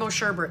like rainbow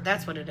sherbet.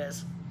 That's what it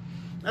is.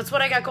 That's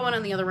what I got going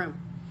in the other room.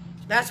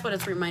 That's what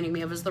it's reminding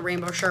me of, is the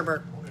rainbow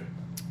sherbet.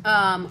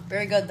 Okay.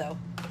 Very good, though.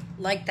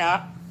 Like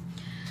that.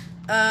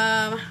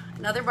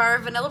 Another bar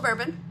of vanilla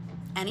bourbon.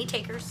 Any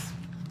takers?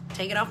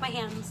 Take it off my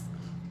hands.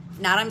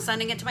 Not I'm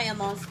sending it to my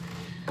in-laws.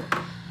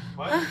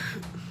 What?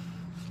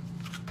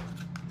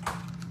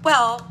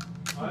 Well,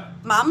 What?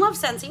 Mom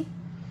loves Scentsy.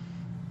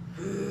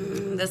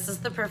 This is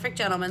the perfect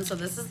gentleman. So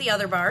this is the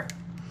other bar.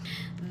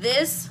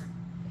 This,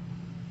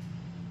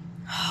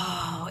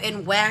 oh,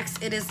 in wax,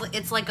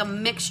 it's like a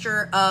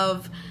mixture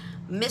of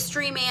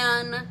Mystery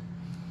Man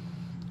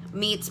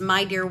meets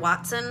My Dear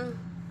Watson.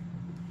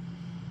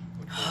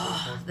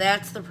 Oh,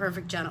 that's the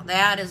perfect gentleman.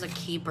 That is a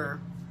keeper.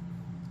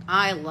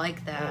 I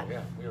like that. Oh,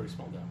 yeah. We already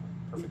smelled that one.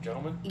 Perfect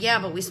Gentleman? Yeah,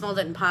 but we smelled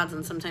it in pods,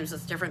 and sometimes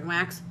it's different in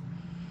wax.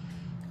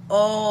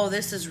 Oh,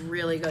 this is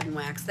really good in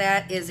wax.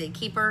 That is a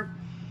keeper.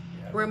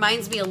 Yeah.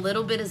 Reminds me a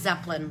little bit of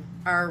Zeppelin,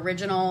 our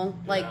original,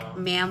 like,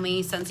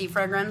 manly, Scentsy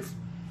fragrance.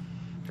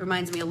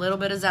 Reminds me a little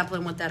bit of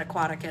Zeppelin with that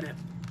aquatic in it.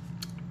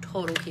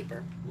 Total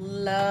keeper.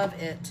 Love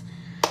it.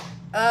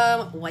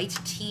 White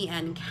Tea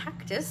and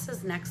Cactus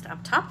is next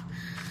up top.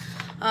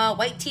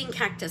 White Tea and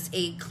Cactus,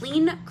 a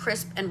clean,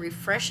 crisp, and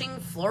refreshing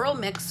floral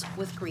mix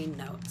with green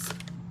notes.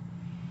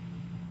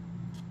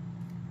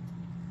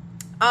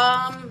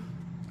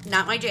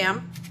 Not my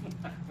jam.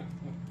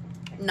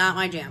 Not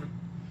my jam.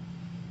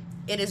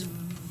 It is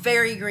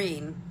very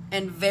green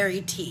and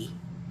very tea.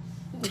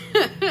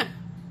 That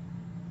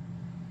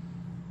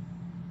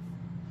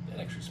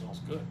actually smells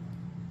good.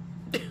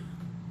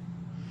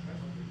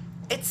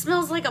 It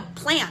smells like a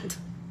plant.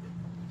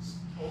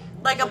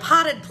 Like a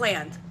potted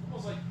plant.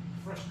 Almost like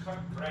fresh cut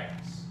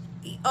grass.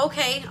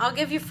 Okay, I'll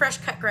give you fresh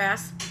cut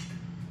grass.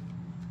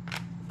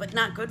 But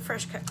not good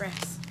fresh cut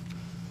grass.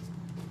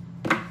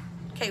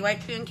 Okay,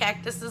 White Tea and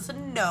Cactus is a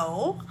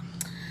no.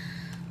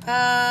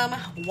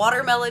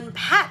 Watermelon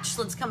patch.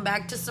 Let's come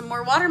back to some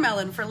more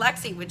watermelon for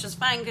Lexi, which is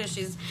fine because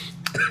she's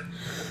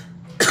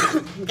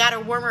got her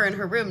warmer in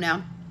her room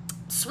now.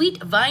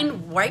 Sweet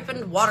vine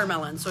ripened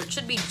watermelon. So it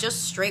should be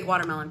just straight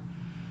watermelon.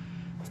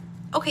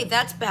 Okay,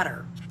 that's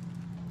better.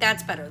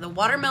 That's better. The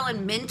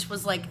watermelon mint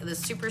was like the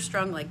super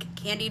strong, like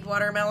candied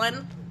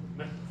watermelon.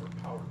 Mint for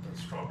power, the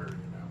strawberry in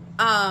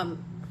that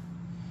one.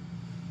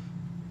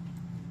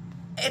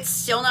 It's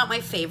still not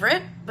my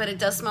favorite, but it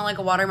does smell like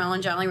a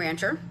watermelon Jolly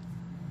Rancher.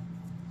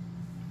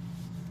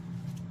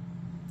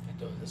 It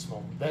does.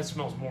 That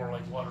smells more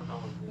like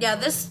watermelon. Yeah,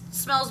 this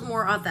smells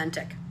more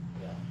authentic.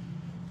 Yeah.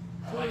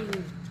 I like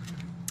it.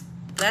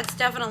 That's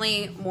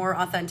definitely more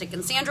authentic.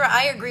 And Sandra,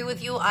 I agree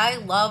with you. I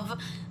love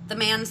the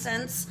man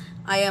scents.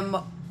 I am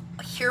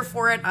here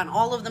for it on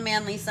all of the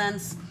manly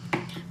scents.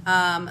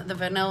 The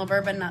vanilla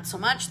bourbon, not so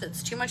much.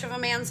 That's too much of a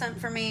man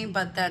scent for me,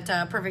 but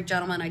that Perfect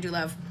Gentleman I do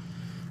love.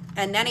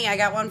 And Nenny, I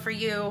got one for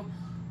you.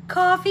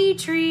 Coffee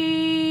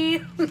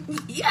tree.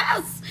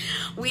 Yes!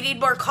 We need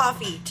more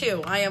coffee,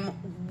 too. I am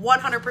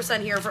 100%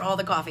 here for all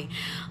the coffee.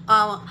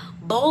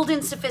 Bold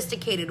and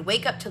sophisticated.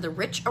 Wake up to the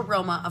rich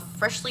aroma of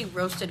freshly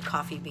roasted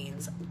coffee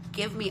beans.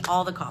 Give me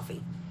all the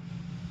coffee.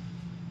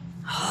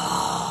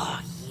 Oh,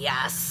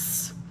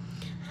 yes.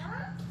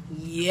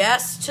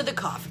 Yes to the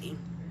coffee.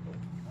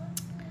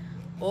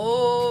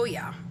 Oh,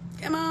 yeah.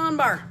 Come on,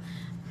 bar.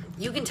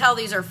 You can tell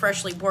these are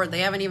freshly poured.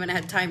 They haven't even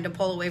had time to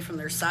pull away from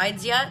their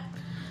sides yet.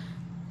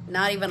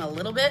 Not even a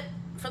little bit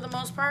for the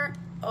most part.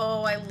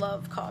 Oh, I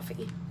love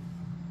coffee.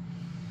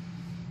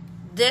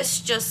 This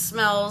just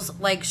smells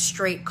like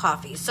straight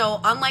coffee.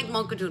 So unlike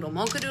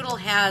Mochadoodle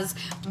has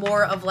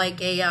more of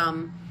like a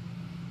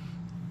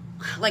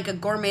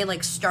gourmet,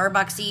 like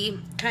Starbucksy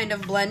kind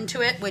of blend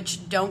to it,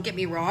 which don't get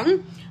me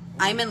wrong,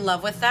 I'm in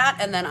love with that.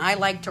 And then I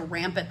like to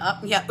ramp it up.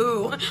 Yeah,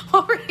 ooh,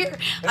 over here.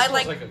 That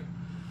smells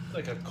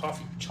like a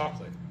coffee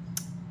chocolate.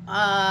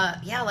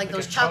 Yeah, like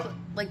those chocolate,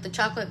 like the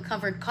chocolate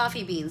covered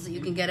coffee beans that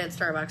you can get at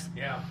Starbucks.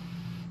 Yeah.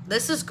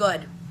 This is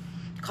good.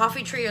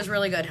 Coffee tree is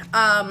really good.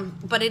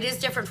 But it is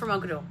different from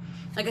Mochadoodle.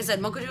 Like I said,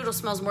 Mochadoodle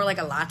smells more like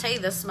a latte.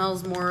 This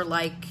smells more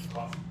like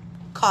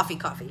coffee.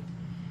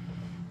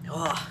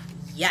 Oh,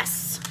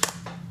 yes.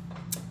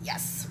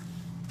 Yes.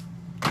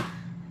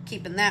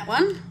 Keeping that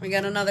one. We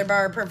got another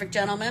bar of Perfect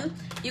Gentleman.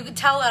 You could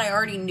tell that I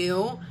already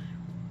knew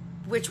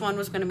which one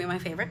was going to be my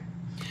favorite.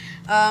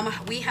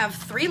 We have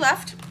 3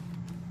 left.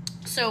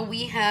 So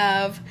we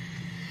have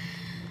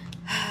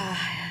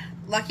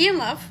Lucky in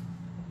Love,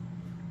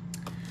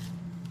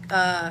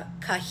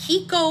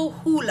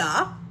 Kahiko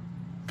Hula,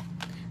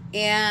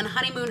 and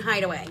Honeymoon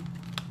Hideaway.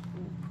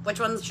 Which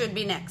one should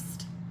be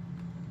next?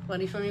 What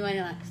do you want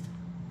next?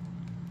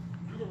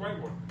 Do the white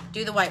one.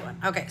 Do the white one.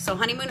 Okay, so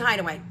Honeymoon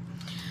Hideaway.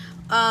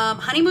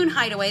 Honeymoon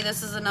Hideaway,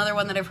 this is another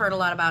one that I've heard a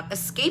lot about.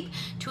 Escape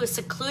to a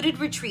secluded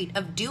retreat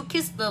of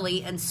dew-kissed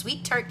lily and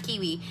sweet tart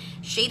kiwi,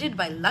 shaded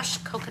by lush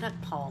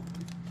coconut palm.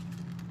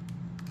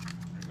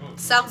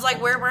 Sounds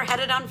like where we're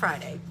headed on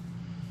Friday.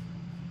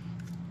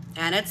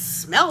 And it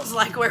smells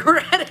like where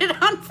we're headed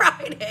on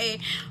Friday.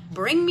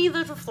 Bring me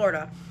to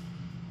Florida.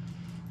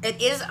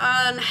 It is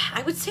on,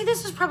 I would say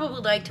this is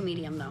probably light to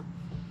medium though.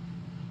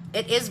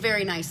 It is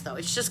very nice though.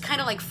 It's just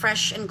kind of like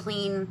fresh and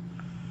clean.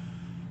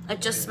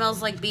 It just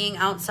smells like being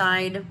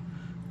outside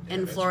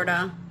in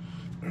Florida.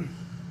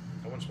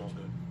 That one smells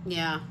good.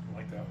 Yeah. I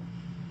like that one.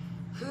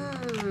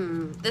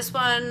 This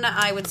one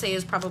I would say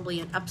is probably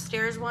an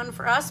upstairs one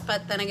for us,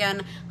 but then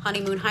again,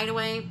 Honeymoon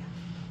Hideaway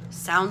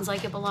sounds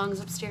like it belongs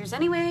upstairs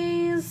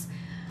anyways,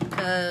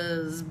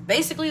 because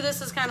basically this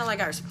is kind of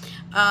like ours.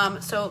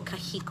 So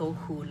Kahiko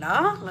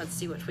Hula. Let's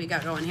see what we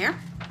got going here.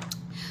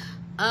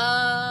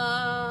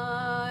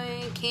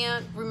 I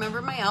can't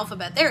remember my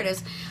alphabet. There it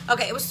is.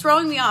 Okay, it was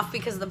throwing me off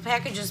because the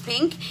package is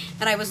pink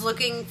and I was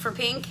looking for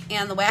pink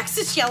and the wax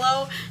is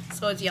yellow,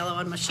 so it's yellow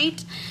on my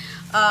sheet.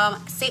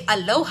 Say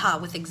Aloha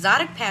with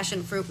exotic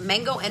passion fruit,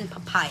 mango, and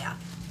papaya.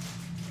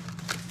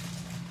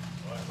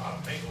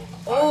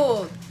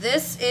 Oh,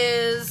 this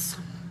is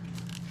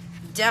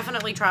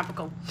definitely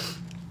tropical.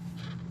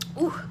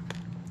 Ooh,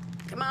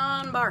 come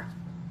on, bar.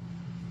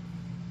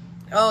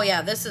 Oh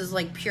yeah, this is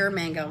like pure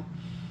mango.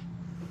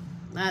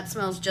 That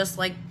smells just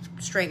like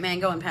straight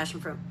mango and passion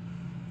fruit.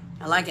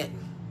 I like it.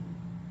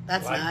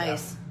 That's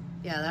nice.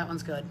 Yeah, that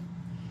one's good.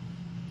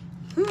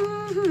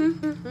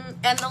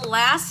 And the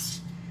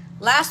last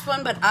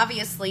one, but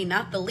obviously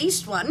not the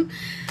least one,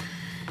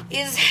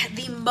 is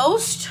the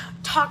most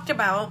talked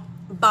about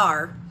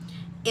bar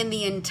in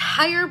the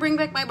entire Bring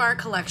Back My Bar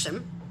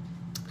collection.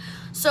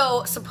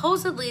 So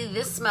supposedly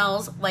this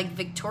smells like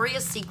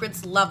Victoria's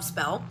Secret's Love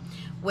Spell,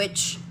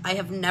 which I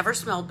have never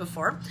smelled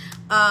before.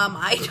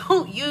 I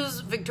don't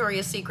use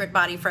Victoria's Secret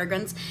body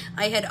fragrance.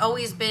 I had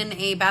always been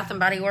a Bath &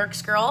 Body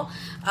Works girl.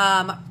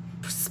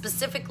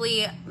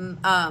 Specifically,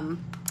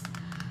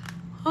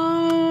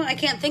 I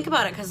can't think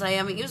about it because I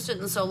haven't used it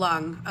in so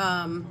long.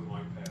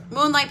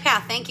 Moonlight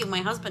Path, thank you.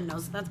 My husband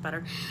knows that's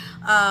better.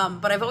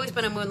 But I've always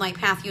been a Moonlight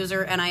Path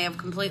user, and I have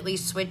completely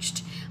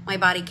switched my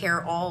body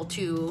care all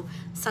to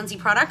Scentsy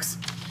products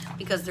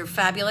because they're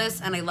fabulous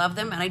and I love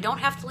them and I don't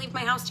have to leave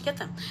my house to get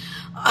them.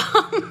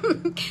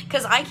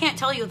 Because I can't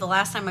tell you the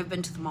last time I've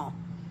been to the mall.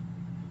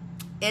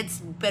 It's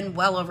been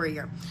well over a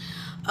year.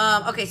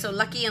 Okay, so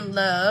Lucky in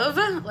Love.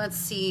 Let's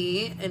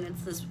see. And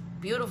it's this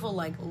beautiful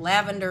like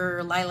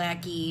lavender,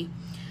 lilac-y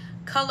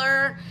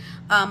color.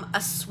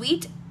 A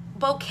sweet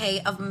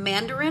bouquet of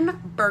mandarin,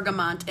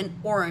 bergamot, and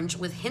orange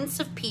with hints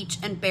of peach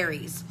and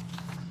berries.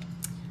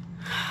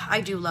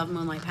 I do love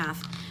Moonlight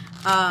Path.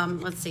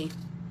 Let's see.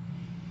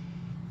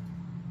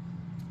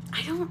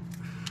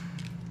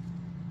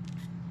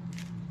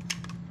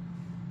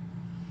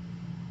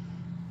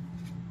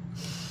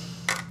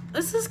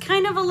 This is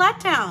kind of a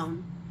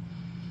letdown.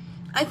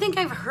 I think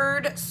I've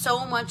heard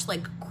so much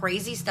like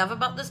crazy stuff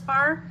about this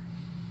bar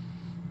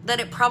that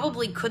it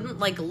probably couldn't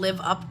like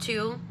live up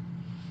to.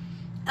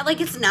 And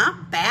like it's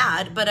not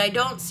bad, but I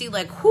don't see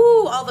like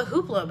all the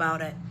hoopla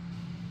about it.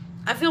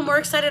 I feel more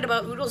excited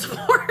about Oodles of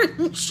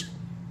Orange.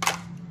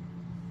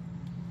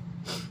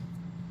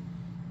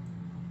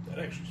 That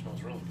actually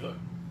smells really good.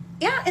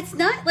 Yeah, it's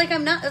not like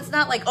it's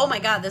not like, oh my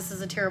God, this is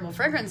a terrible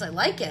fragrance. I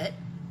like it.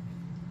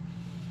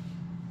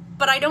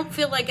 But I don't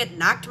feel like it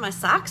knocked my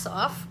socks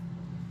off.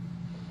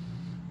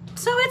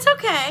 So it's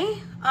okay.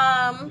 You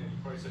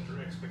probably set your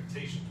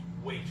expectations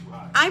way too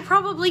high. I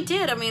probably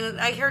did. I mean,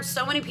 I heard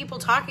so many people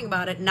talking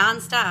about it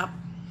nonstop.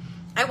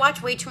 I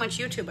watch way too much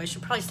YouTube. I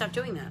should probably stop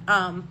doing that.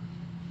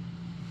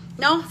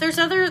 No, there's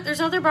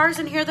other bars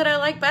in here that I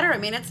like better. I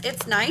mean,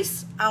 it's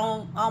nice.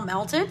 I'll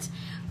melt it.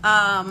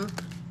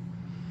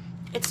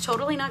 It's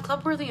totally not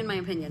club worthy in my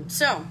opinion.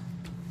 So,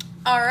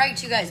 all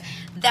right, you guys,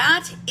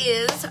 that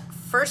is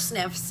for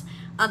Sniffs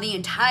on the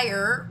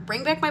entire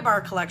Bring Back My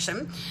Bar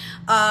collection.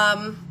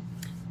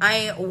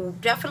 I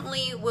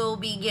definitely will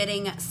be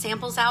getting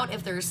samples out.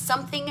 If there's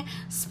something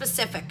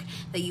specific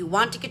that you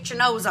want to get your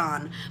nose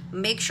on,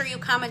 make sure you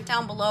comment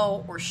down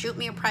below or shoot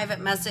me a private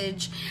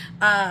message.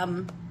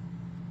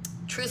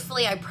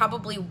 Truthfully, I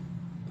probably,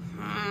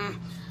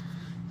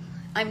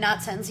 I'm not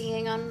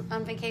Scentsying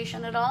on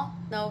vacation at all.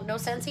 No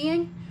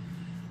Scentsying.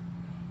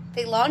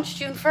 They launched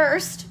June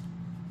 1st.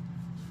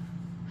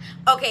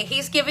 Okay,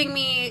 he's giving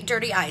me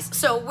dirty eyes.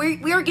 So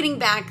we are getting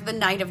back the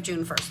night of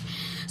June 1st.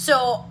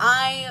 So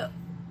I'm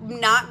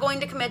not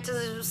going to commit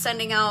to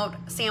sending out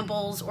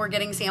samples or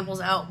getting samples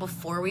out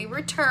before we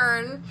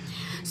return.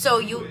 So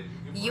you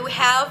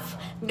have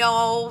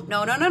no,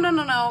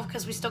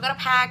 because we still got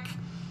to pack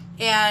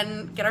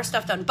and get our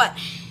stuff done. But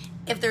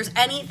if there's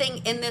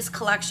anything in this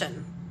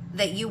collection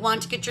that you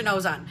want to get your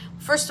nose on,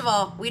 first of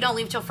all, we don't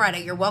leave till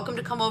Friday. You're welcome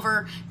to come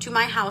over to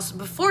my house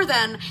before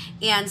then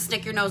and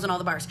stick your nose in all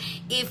the bars.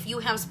 If you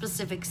have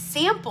specific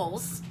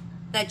samples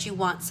that you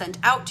want sent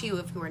out to you,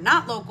 if you are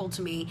not local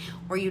to me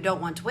or you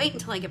don't want to wait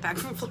until I get back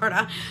from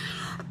Florida,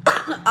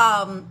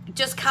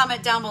 just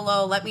comment down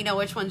below. Let me know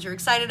which ones you're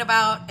excited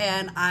about,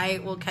 and I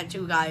will catch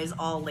you guys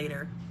all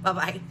later.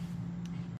 Bye-bye.